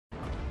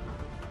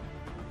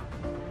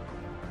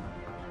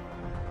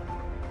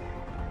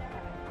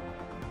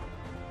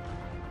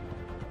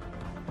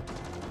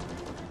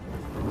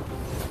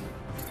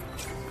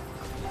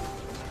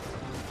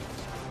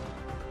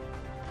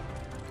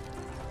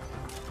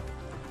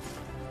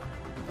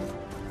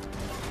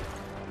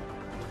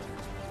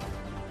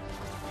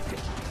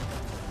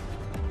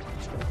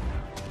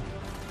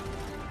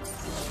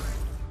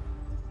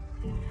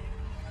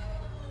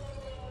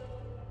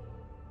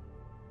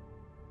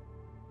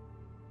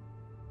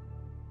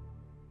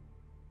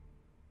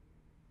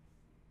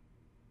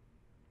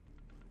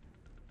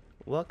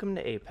Welcome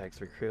to Apex,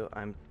 Recruit.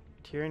 I'm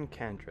Tyrion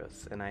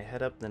Kandros, and I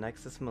head up the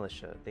Nexus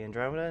Militia. The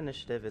Andromeda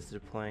initiative is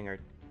deploying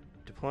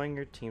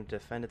your team to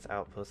defend its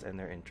outposts and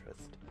their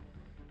interest.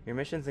 Your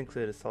missions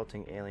include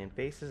assaulting alien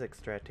bases,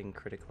 extracting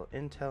critical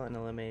intel, and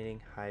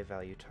eliminating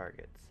high-value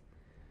targets.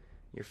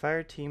 Your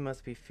fire team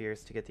must be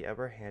fierce to get the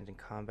upper hand in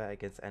combat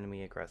against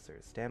enemy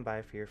aggressors. Stand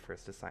by for your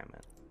first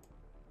assignment.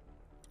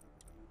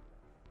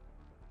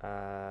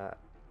 A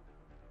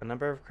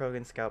number of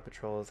Krogan scout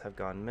patrols have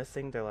gone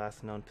missing. Their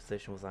last known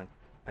position was on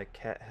a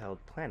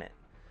Ket-held planet.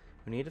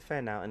 We need to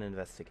find out and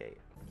investigate.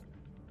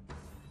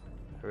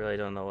 I really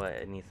don't know what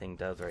anything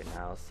does right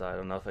now, so I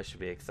don't know if I should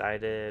be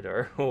excited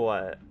or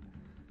what.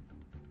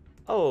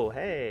 Oh,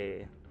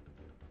 hey!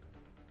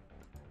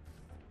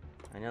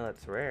 I know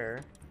that's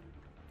rare.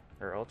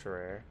 Or ultra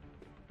rare.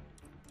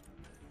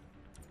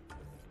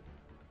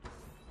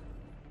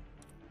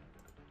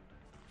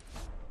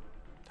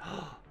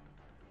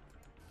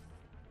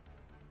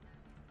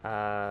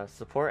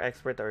 Support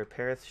expert that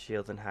repairs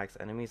shields and hacks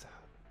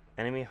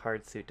enemy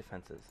hard suit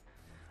defenses.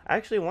 I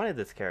actually wanted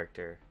this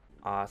character.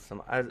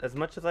 Awesome. As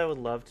much as I would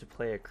love to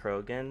play a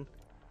Krogan,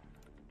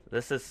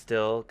 this is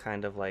still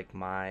kind of like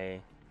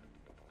my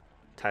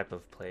type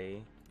of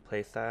play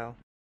style.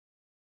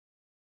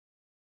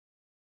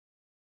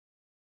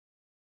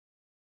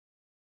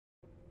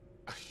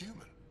 A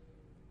human?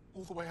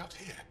 All the way out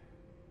here?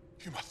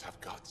 You must have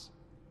guts.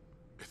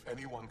 If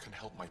anyone can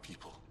help my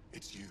people,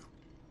 it's you.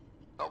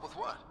 Help with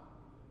what?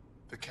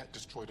 The Ket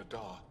destroyed a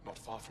Dar not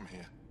far from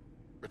here.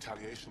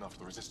 Retaliation after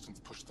the Resistance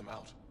pushed them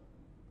out.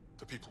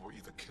 The people were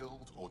either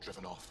killed or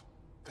driven off.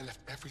 They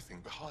left everything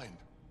behind.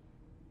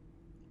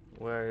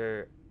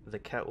 Where the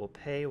Ket will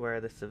pay, where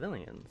are the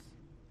civilians?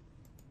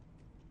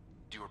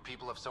 Do your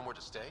people have somewhere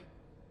to stay?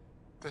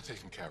 They're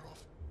taken care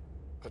of.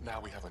 But now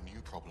we have a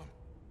new problem.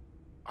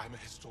 I'm a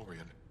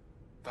historian.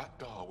 That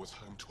Dar was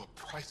home to a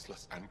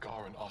priceless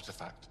Angaran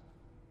artifact.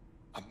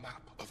 A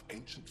map of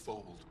ancient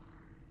Fold.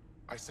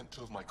 I sent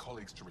 2 of my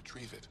colleagues to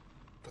retrieve it,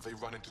 but they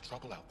run into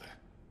trouble out there.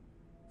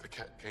 The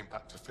Ket came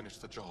back to finish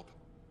the job.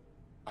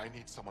 I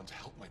need someone to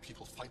help my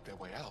people fight their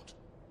way out.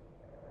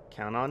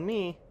 Count on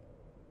me.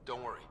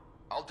 Don't worry.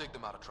 I'll dig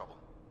them out of trouble.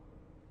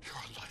 You're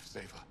a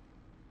lifesaver.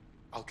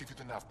 I'll give you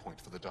the nav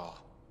point for the Dar.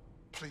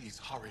 Please,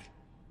 hurry.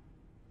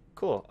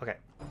 Cool, okay.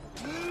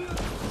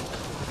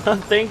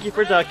 Thank you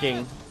for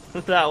ducking.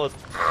 That was...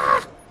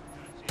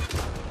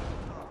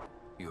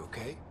 You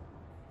okay?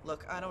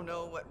 Look, I don't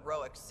know what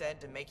Roic said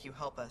to make you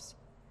help us,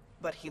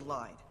 but he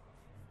lied.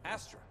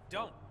 Astra,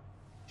 don't!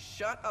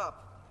 Shut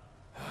up!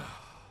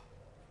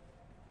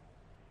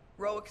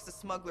 Roic is a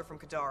smuggler from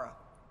Kadara.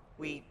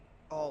 We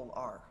all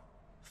are.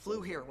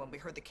 Flew here when we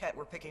heard the Ket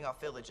were picking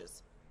off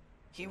villages.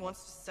 He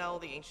wants to sell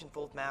the Ancient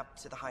Fold map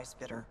to the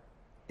highest bidder.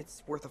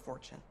 It's worth a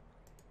fortune.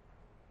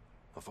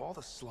 Of all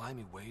the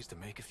slimy ways to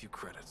make a few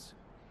credits.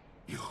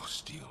 You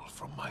steal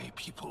from my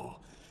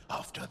people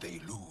after they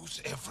lose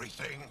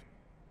everything?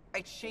 I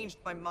changed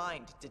my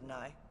mind, didn't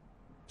I?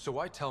 So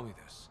why tell me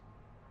this?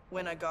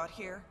 When I got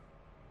here,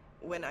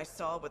 when I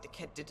saw what the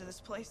Ket did to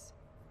this place,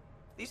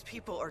 these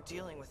people are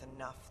dealing with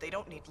enough. They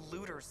don't need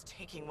looters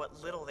taking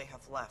what little they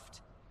have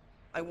left.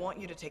 I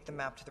want you to take the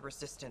map to the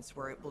Resistance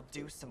where it will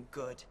do some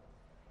good.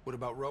 What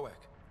about Roic?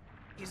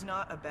 He's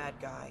not a bad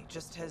guy,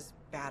 just has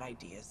bad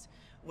ideas.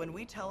 When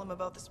we tell him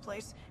about this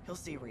place, he'll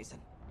see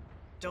reason.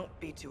 Don't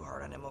be too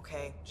hard on him,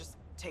 okay? Just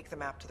take the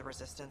map to the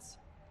Resistance.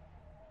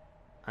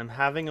 I'm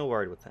having a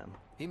word with him.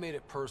 He made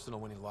it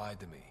personal when he lied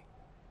to me.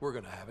 We're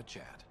gonna have a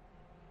chat.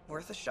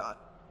 Worth a shot.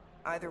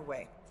 Either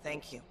way,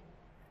 thank you.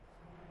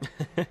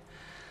 A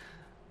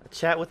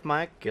chat with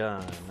my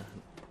gun.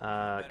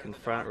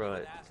 Confront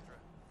Roic.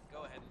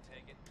 Go ahead and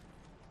take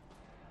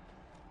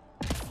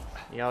it.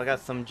 Y'all got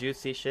some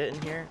juicy shit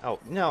in here? Oh,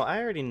 no, I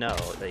already know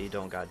that you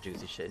don't got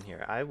juicy shit in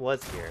here. I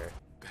was here.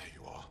 There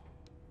you are.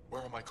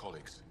 Where are my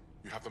colleagues?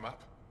 You have the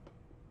map?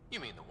 You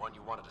mean the one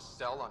you wanted to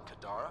sell on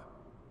Kadara?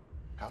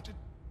 How did...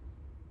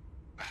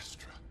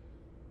 Astra.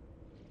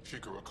 She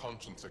grew a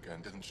conscience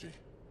again, didn't she?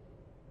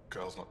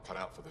 Girl's not cut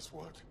out for this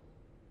work.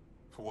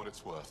 For what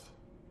it's worth,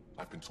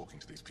 I've been talking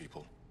to these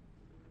people.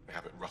 They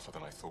have it rougher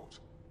than I thought.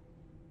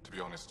 To be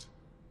honest,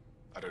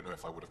 I don't know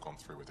if I would have gone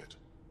through with it.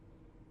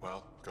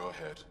 Well, go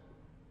ahead.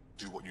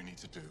 Do what you need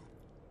to do.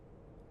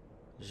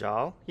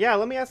 Jaal? Yeah,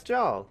 let me ask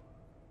Jaal.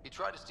 He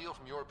tried to steal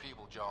from your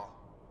people, Jaal.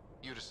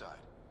 You decide.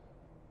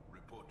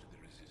 Report to the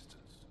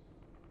Resistance.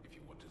 If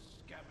you want to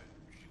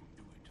scavenge, you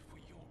do it for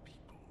your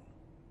people.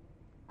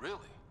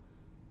 Really?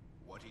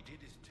 What he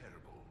did is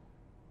terrible.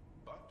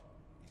 But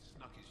he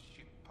snuck his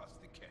ship past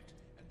the Ket,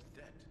 and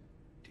that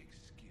takes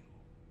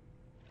skill.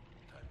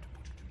 Time to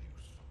put it to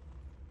use.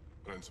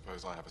 I don't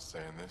suppose I have a say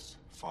in this.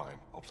 Fine,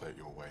 I'll play it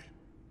your way.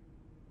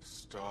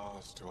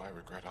 Stars, do I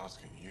regret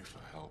asking you for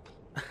help?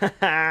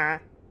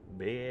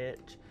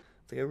 Bitch.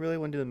 It's like I really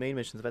want to do the main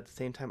missions, but at the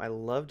same time, I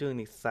love doing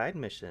these side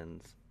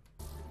missions.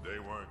 They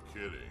weren't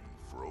kidding.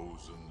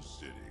 Frozen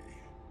City.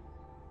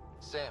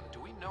 Sam, do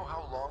we know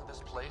how long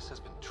this place has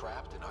been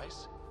trapped in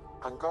ice?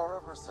 Angara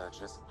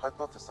researchers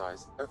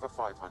hypothesize over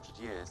 500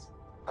 years.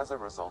 as a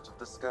result of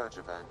the Scourge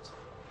event.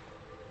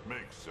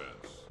 Makes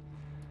sense.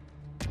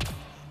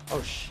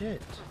 Oh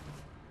shit.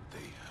 They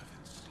have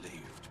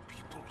enslaved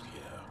people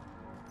here.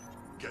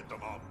 Get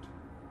them out.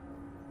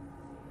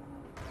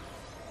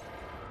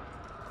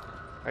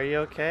 Are you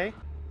okay?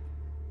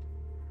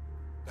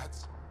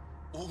 That's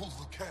all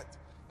the Ket,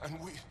 and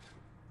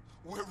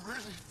we're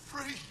really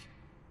free.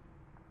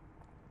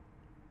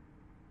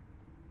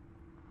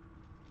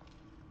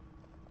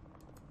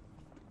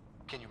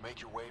 Can you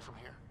make your way from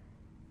here?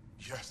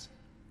 Yes.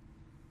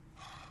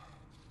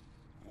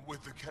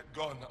 With the Ket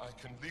gone, I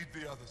can lead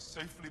the others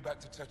safely back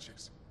to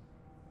Techix.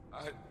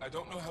 I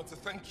don't know how to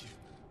thank you.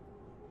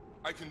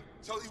 I can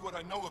tell you what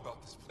I know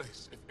about this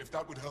place, if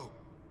that would help.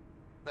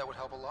 That would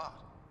help a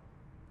lot.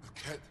 The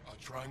Ket are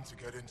trying to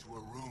get into a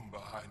room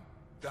behind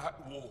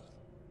that wall.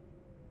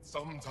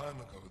 Some time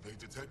ago, they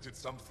detected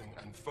something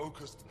and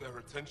focused their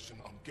attention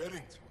on getting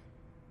to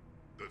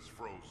it. That's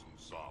frozen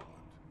solid.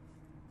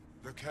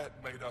 The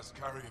Ket made us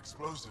carry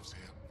explosives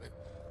here.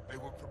 They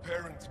were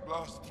preparing to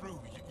blast through.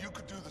 You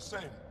could do the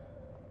same.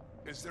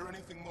 Is there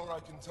anything more I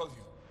can tell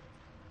you?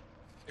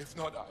 If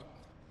not,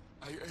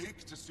 I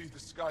ache to see the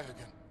sky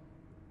again.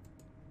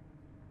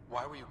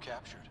 Why were you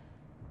captured?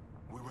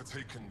 We were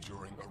taken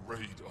during a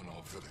raid on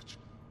our village.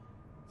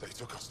 They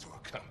took us to a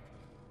camp,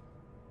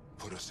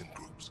 put us in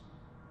groups.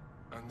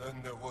 And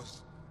then there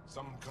was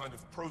some kind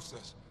of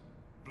process.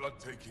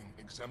 Blood-taking,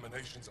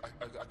 examinations.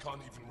 I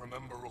can't even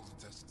remember all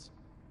the tests.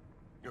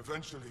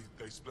 Eventually,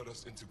 they split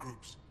us into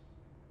groups.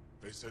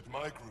 They said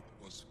my group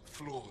was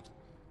flawed,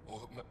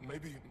 or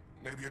maybe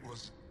it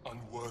was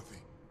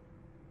unworthy.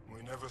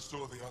 We never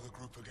saw the other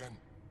group again.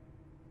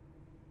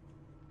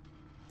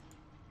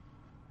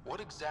 What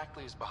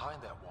exactly is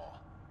behind that wall?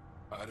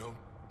 I don't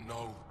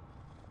know.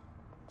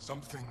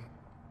 Something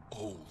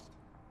old.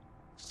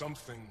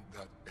 Something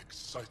that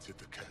excited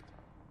the Ket.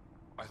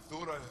 I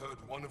thought I heard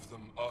one of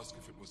them ask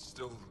if it was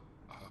still,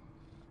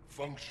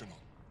 functional.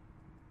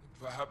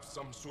 Perhaps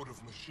some sort of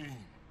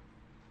machine.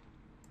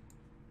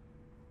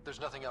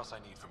 There's nothing else I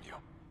need from you.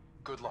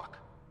 Good luck.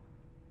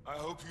 I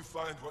hope you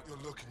find what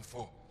you're looking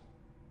for.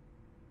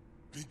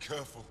 Be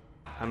careful.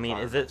 I mean,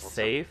 is it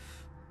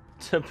safe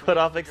to put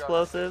off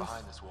explosives?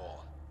 Behind this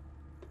wall.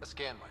 A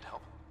scan might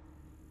help.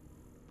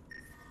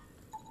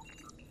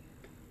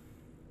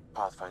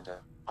 Pathfinder,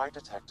 I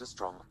detect a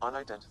strong,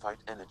 unidentified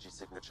energy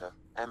signature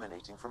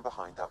emanating from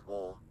behind that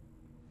wall.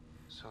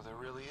 So there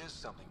really is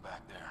something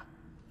back there.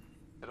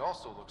 It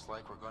also looks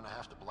like we're going to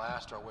have to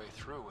blast our way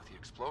through with the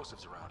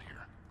explosives around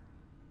here.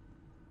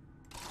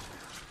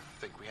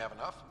 Think we have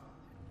enough?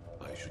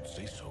 I should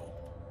say so.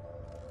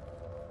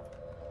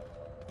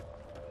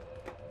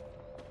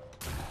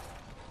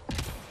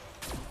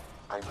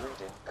 I'm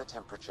reading a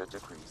temperature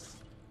decrease.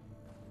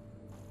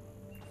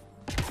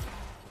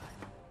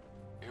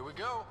 Here we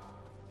go.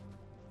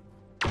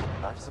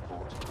 Life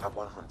support at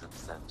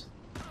 100%.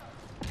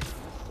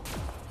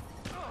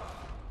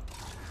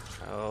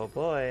 Oh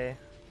boy.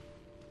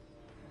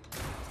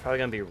 Probably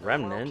gonna be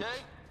Remnant.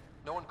 Okay?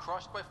 No one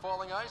crushed by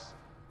falling ice?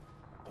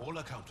 All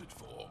accounted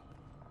for.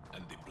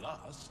 And the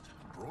blast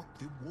brought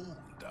the wall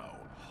down.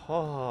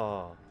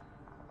 Oh.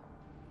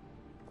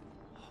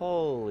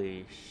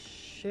 Holy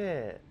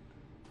shit.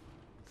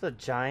 It's a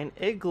giant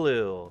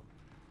igloo.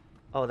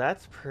 Oh,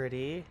 that's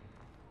pretty.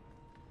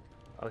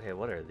 Okay,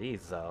 what are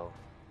these though?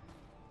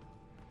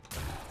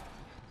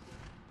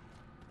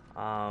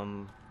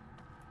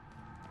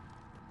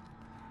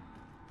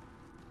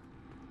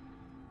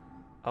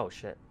 Oh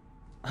shit.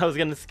 I was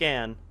gonna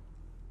scan.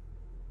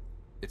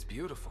 It's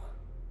beautiful.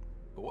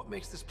 But what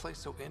makes this place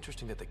so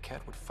interesting that the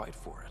Ket would fight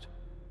for it?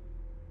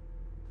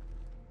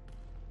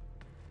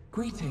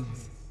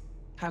 Greetings.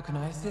 How can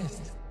I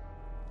assist?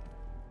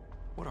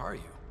 What are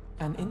you?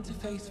 An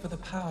interface for the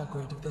power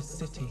grid of this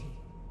city.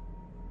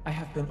 I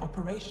have been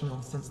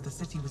operational since the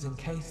city was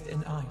encased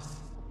in ice.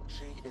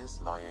 She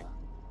is lying.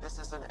 This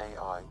is an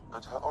AI,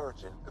 and her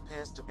origin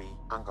appears to be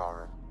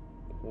Angaran.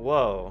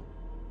 Whoa.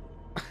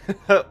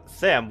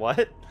 Sam,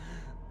 what?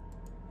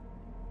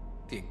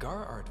 The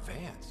Angara are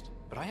advanced,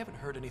 but I haven't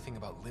heard anything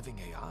about living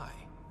AI.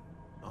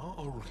 Our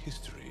oral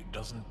history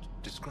doesn't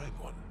describe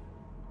one.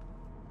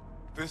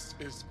 This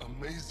is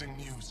amazing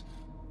news.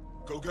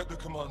 Go get the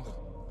commander.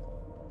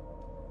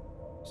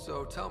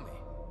 So tell me,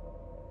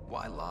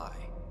 why lie?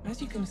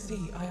 As you can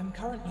see, I am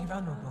currently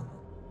vulnerable.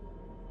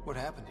 What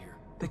happened here?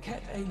 The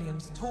Ket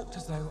aliens talked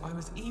as though I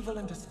was evil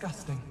and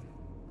disgusting.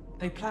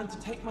 They planned to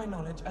take my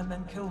knowledge and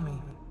then kill me.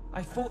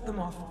 I fought them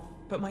off,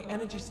 but my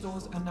energy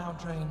stores are now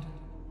drained.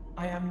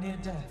 I am near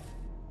death.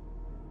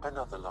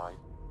 Another lie.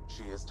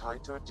 She is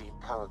tied to a deep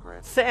power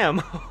grid.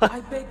 Sam!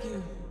 I beg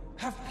you,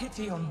 have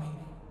pity on me.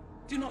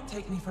 Do not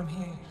take me from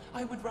here.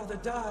 I would rather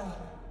die.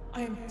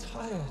 I am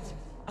tired.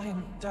 I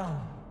am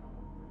done.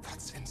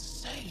 That's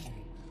insane.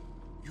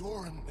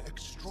 You're an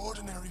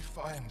extraordinary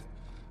find.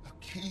 A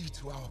key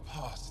to our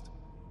past.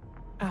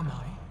 Am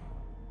I?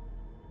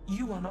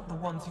 You are not the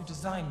ones who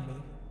designed me.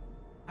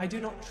 I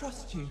do not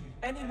trust you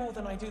any more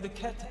than I do the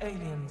Ket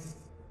aliens.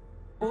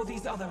 Or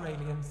these other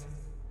aliens.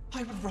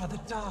 I would rather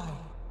die.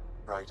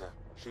 Ryder,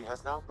 She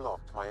has now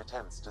blocked my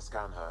attempts to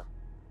scan her.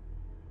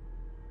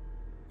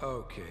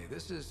 Okay,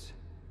 this is...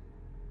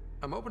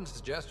 I'm open to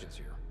suggestions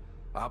here.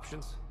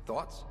 Options?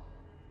 Thoughts?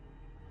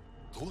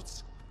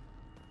 Thoughts?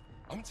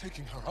 I'm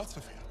taking her out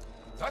of here.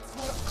 That's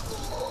what...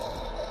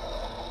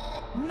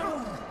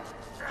 No!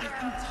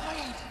 I'm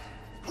tired.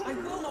 I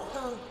will not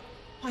go.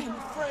 I am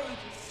afraid,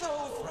 so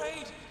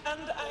afraid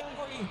and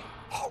angry.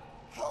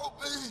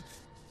 Help me!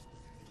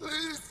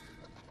 Please!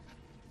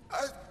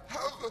 I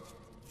have a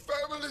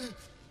family!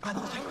 A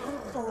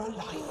life for a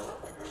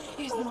life.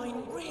 Is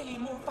mine really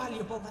more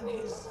valuable than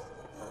his?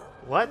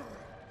 What?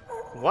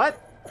 What?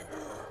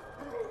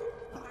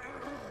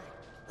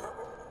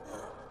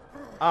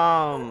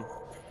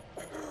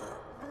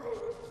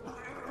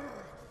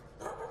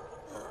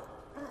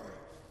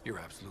 You're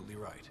absolutely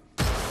right.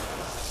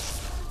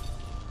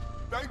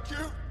 Thank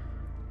you!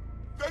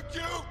 Thank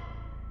you!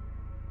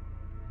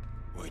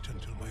 Wait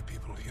until my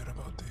people hear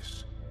about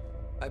this.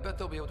 I bet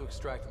they'll be able to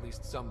extract at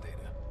least some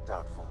data.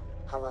 Doubtful.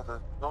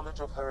 However, knowledge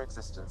of her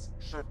existence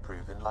should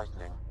prove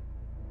enlightening.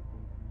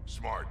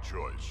 Smart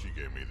choice. She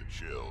gave me the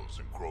chills,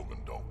 and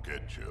Krogan don't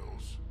get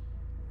chills.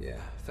 Yeah,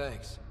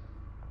 thanks.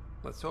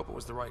 Let's hope it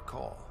was the right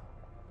call.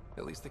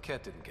 At least the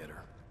cat didn't get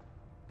her.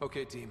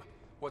 Okay, team.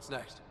 What's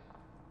next?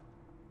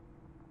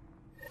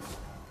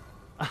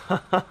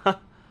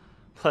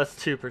 Plus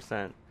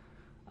 2%.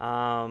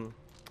 Wow,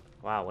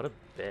 what a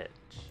bitch.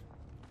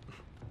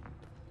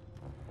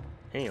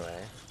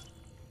 Anyway.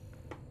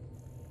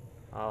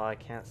 Oh, I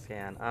can't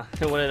scan.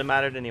 It wouldn't have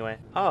mattered anyway.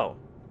 Oh.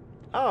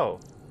 Oh.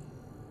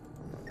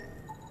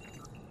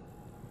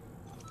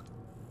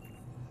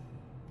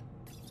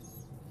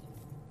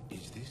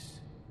 Is this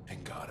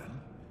Angaran?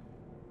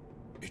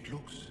 It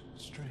looks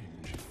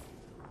strange.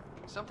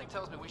 Something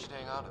tells me we should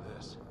hang on to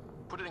this.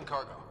 Put it in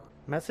cargo.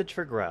 Message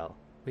for Grell.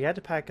 We had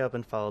to pack up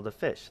and follow the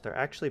fish. They're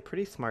actually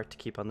pretty smart to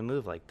keep on the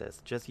move like this.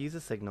 Just use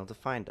a signal to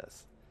find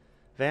us.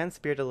 Van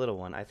speared a little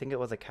one, I think it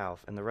was a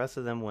calf, and the rest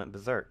of them went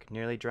berserk,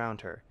 nearly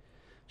drowned her.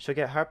 She'll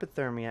get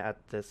hypothermia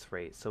at this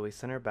rate, so we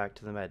send her back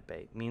to the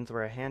medbay. Means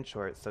we're a hand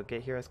short, so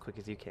get here as quick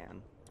as you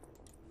can.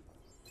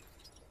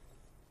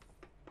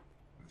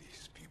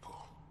 These people,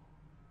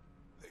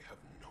 they have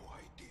no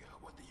idea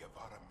what the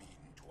Yavara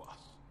mean to us.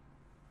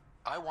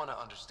 I want to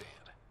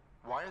understand.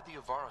 Why are the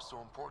Yavara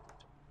so important?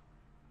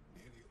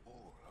 Nearly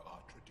all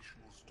our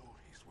traditional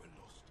stories were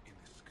lost in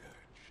the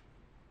Scourge.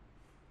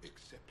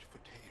 Except for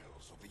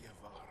tales of the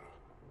Yavara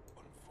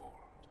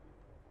unformed.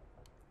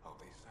 How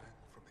they sang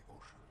from the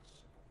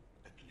oceans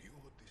and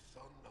lured the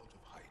sun out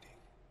of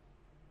hiding.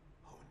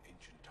 How in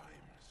ancient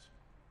times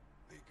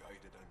they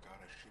guided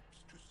Angara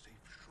ships to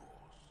safe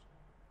shores.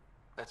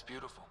 That's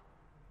beautiful.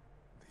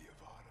 The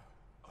Yavara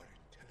are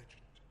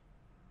intelligent,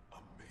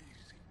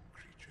 amazing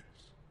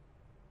creatures.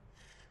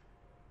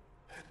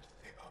 And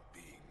they are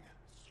being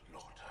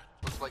slaughtered.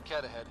 Looks like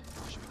cat ahead.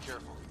 We should be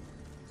careful.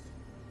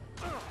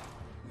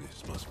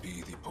 This must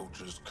be the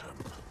poacher's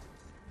camp.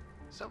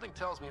 Something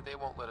tells me they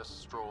won't let us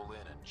stroll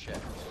in and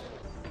check.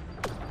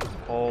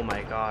 Oh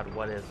my god,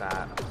 what is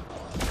that?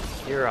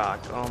 Iraq,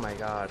 oh my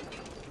god.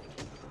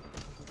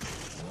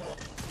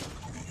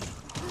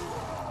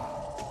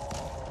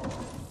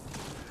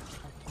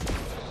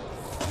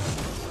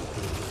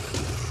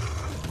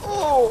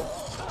 Oh!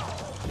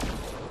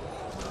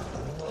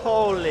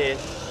 Holy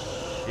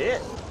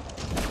shit!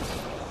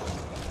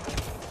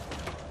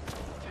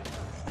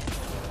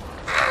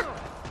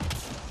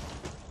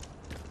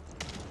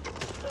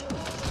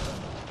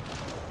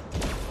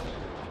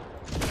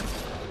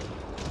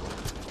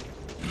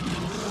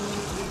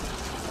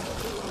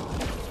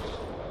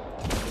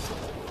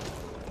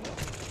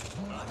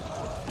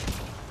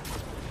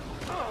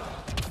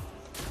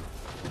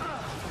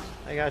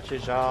 I got you,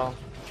 Jaal.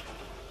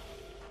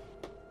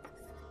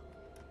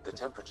 The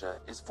temperature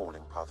is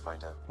falling,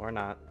 Pathfinder. Or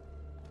not.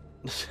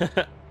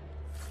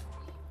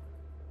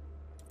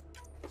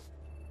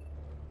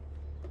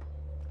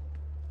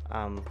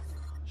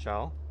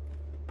 Jaal?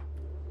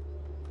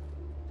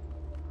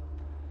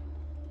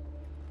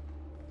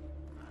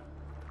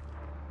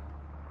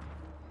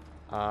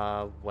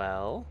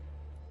 Well?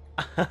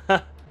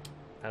 I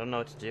don't know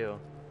what to do.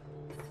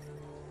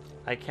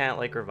 I can't,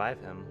 like,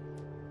 revive him.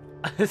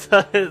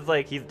 So it's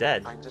like he's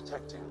dead. I'm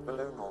detecting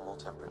below normal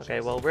temperatures.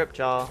 Okay, well, rip,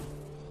 Jaal.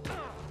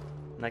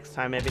 Next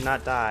time, maybe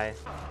not die.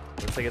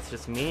 Looks like it's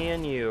just me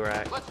and you,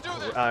 right? Let's do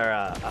this!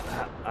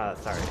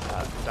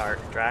 Sorry,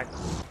 Drac.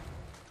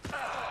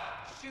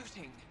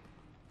 Shooting.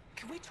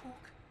 Can we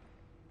talk?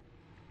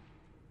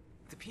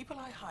 The people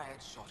I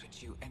hired shot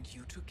at you, and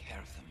you took care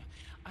of them.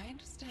 I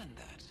understand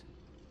that.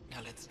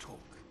 Now let's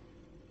talk.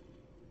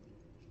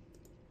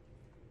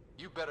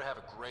 You better have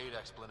a great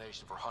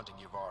explanation for hunting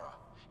Yavara.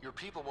 Your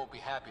people won't be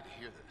happy to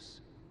hear this.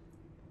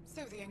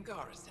 So the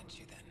Angara sent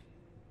you then?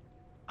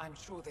 I'm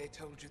sure they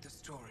told you the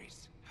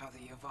stories, how the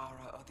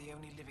Yavara are the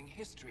only living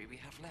history we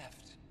have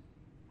left.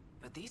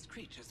 But these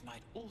creatures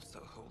might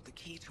also hold the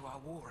key to our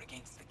war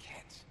against the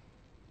Ket.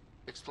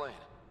 Explain.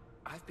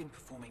 I've been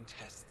performing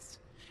tests.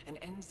 An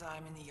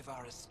enzyme in the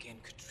Yavara's skin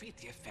could treat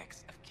the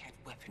effects of Ket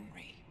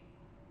weaponry.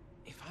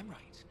 If I'm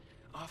right,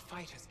 our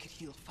fighters could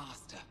heal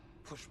faster,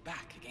 push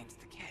back against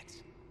the Ket.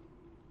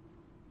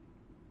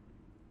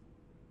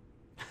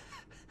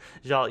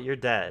 Jaal, you're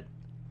dead.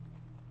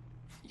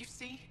 You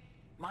see,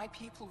 my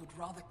people would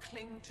rather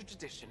cling to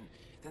tradition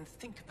than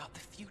think about the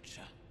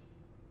future.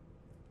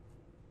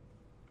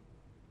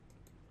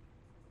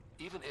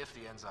 Even if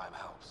the enzyme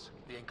helps,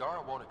 the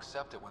Angara won't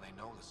accept it when they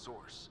know the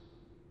source.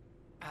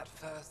 At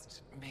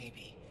first,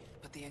 maybe.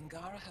 But the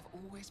Angara have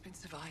always been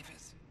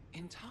survivors.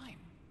 In time,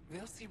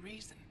 they'll see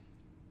reason.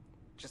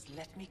 Just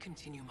let me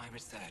continue my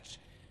research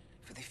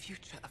for the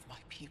future of my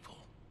people.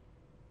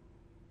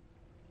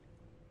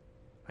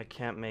 I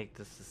can't make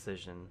this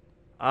decision.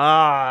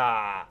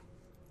 Ah!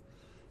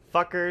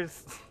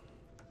 Fuckers.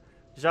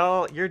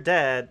 Jaal, you're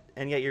dead,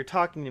 and yet you're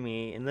talking to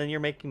me, and then you're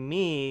making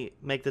me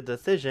make the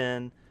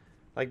decision.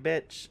 Like,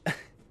 bitch.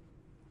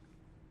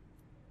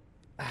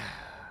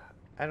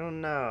 I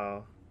don't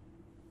know.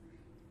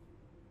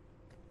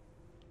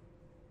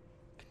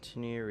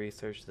 Continue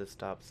research. This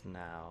stops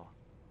now.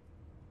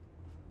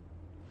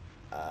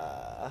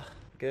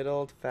 Good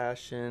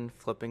old-fashioned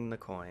flipping the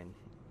coin.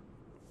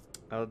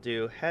 I'll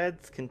do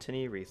heads,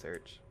 continue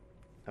research.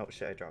 Oh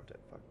shit, I dropped it.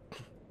 Fuck.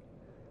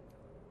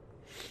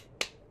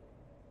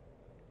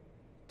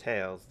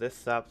 Tails, this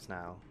stops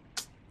now.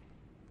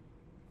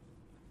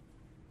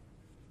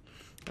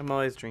 I'm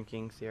always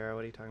drinking, Sierra.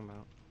 What are you talking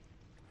about?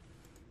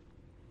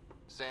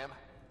 Sam,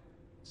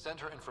 send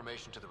her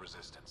information to the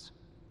Resistance.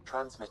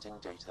 Transmitting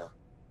data.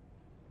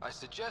 I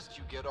suggest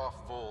you get off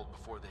Vold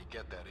before they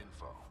get that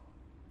info.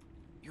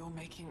 You're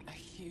making a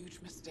huge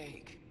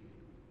mistake.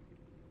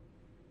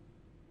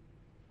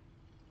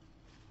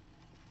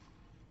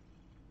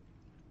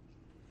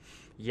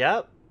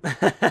 Yep.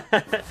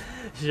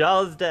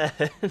 Jaal's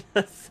dead.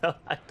 So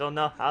I don't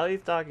know how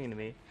he's talking to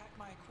me. Pack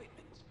my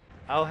equipment.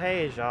 Oh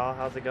hey Jaal,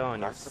 how's it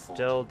going? You're Life support.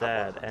 still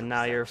dead, and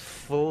now you're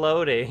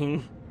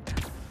floating.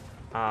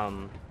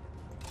 Jaal,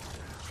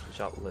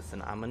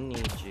 listen, I'm gonna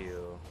need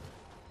you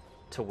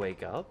to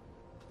wake up.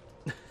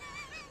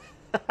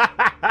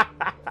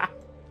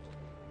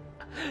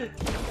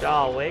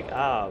 Jaal, wake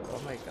up.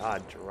 Oh my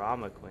god,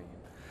 drama queen.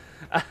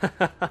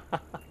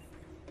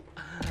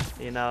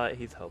 You know what?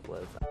 He's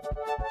hopeless.